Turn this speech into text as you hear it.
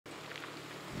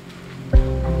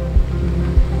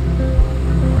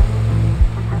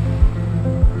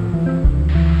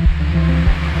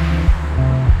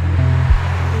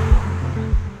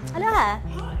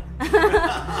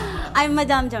I'm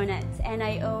Madame Donut, and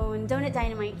I own Donut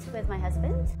Dynamite with my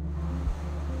husband.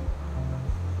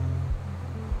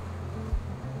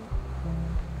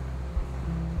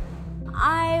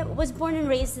 I was born and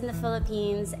raised in the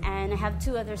Philippines, and I have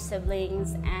two other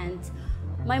siblings, and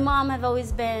my mom have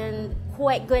always been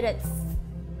quite good at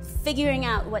figuring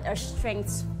out what our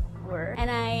strengths were, and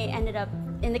I ended up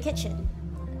in the kitchen.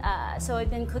 So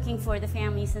I've been cooking for the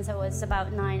family since I was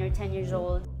about 9 or 10 years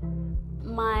old.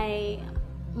 My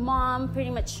mom pretty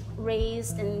much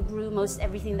raised and grew most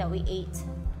everything that we ate.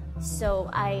 So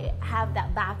I have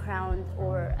that background,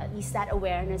 or at least that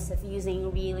awareness of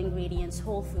using real ingredients,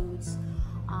 whole foods,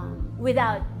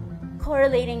 without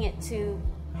correlating it to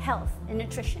health and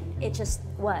nutrition. It just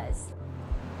was.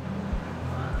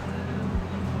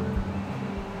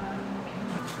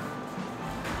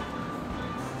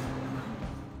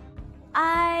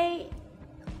 I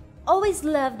always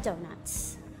loved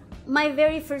donuts. My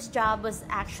very first job was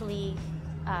actually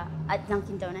at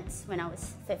Dunkin' Donuts when I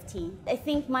was 15. I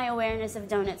think my awareness of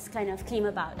donuts kind of came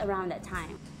about around that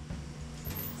time.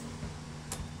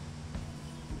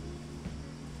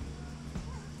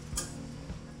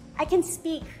 I can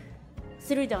speak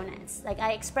through donuts. Like,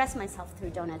 I express myself through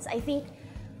donuts. I think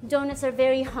donuts are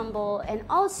very humble, and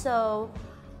also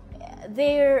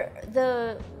they're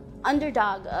the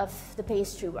underdog of the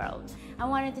pastry world. I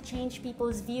wanted to change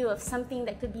people's view of something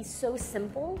that could be so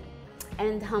simple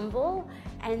and humble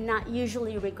and not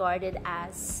usually regarded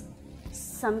as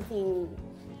something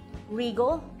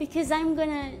regal, because I'm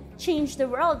gonna change the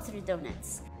world through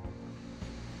donuts.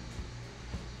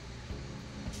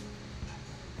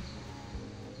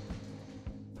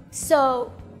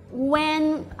 So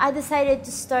when I decided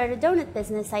to start a donut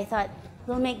business, I thought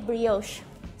we'll make brioche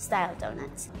style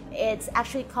donuts. It's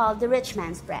actually called the rich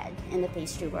man's bread in the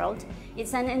pastry world.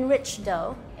 It's an enriched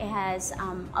dough. It has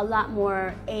a lot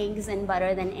more eggs and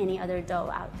butter than any other dough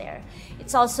out there.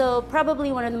 It's also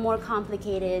probably one of the more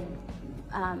complicated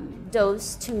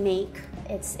doughs to make.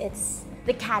 It's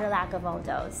the Cadillac of all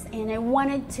doughs, and I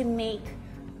wanted to make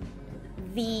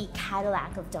the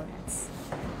Cadillac of donuts.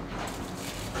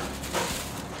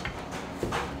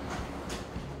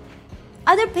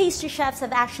 Other pastry chefs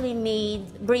have actually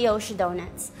made brioche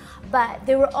donuts, but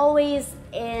they were always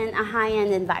in a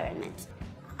high-end environment.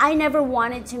 I never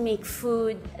wanted to make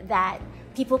food that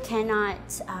people cannot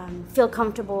feel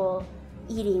comfortable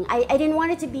eating. I didn't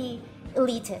want it to be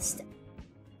elitist.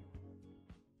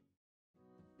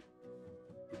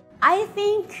 I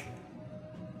think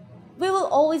we will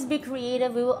always be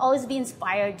creative, we will always be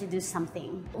inspired to do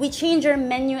something. We change our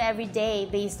menu every day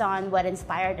based on what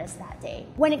inspired us that day.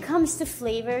 When it comes to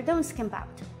flavor, don't skimp out.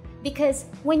 Because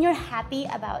when you're happy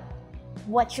about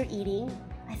what you're eating,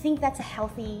 I think that's a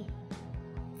healthy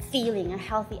feeling, a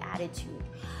healthy attitude.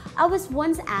 I was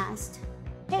once asked,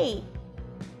 hey,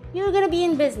 you're gonna be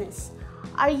in business.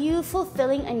 Are you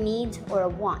fulfilling a need or a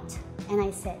want? And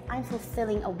I said, I'm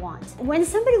fulfilling a want. When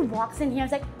somebody walks in here, I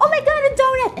was like, oh my God, a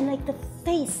donut! And like the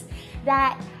face,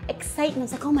 that excitement,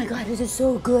 it's like, oh my God, this is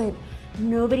so good.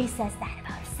 Nobody says that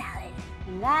about a salad.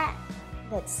 And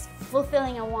that's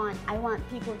fulfilling a want. I want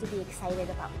people to be excited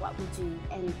about what we do,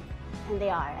 and they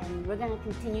are. And we're gonna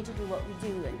continue to do what we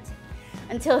do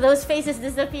until those faces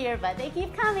disappear, but they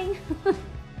keep coming.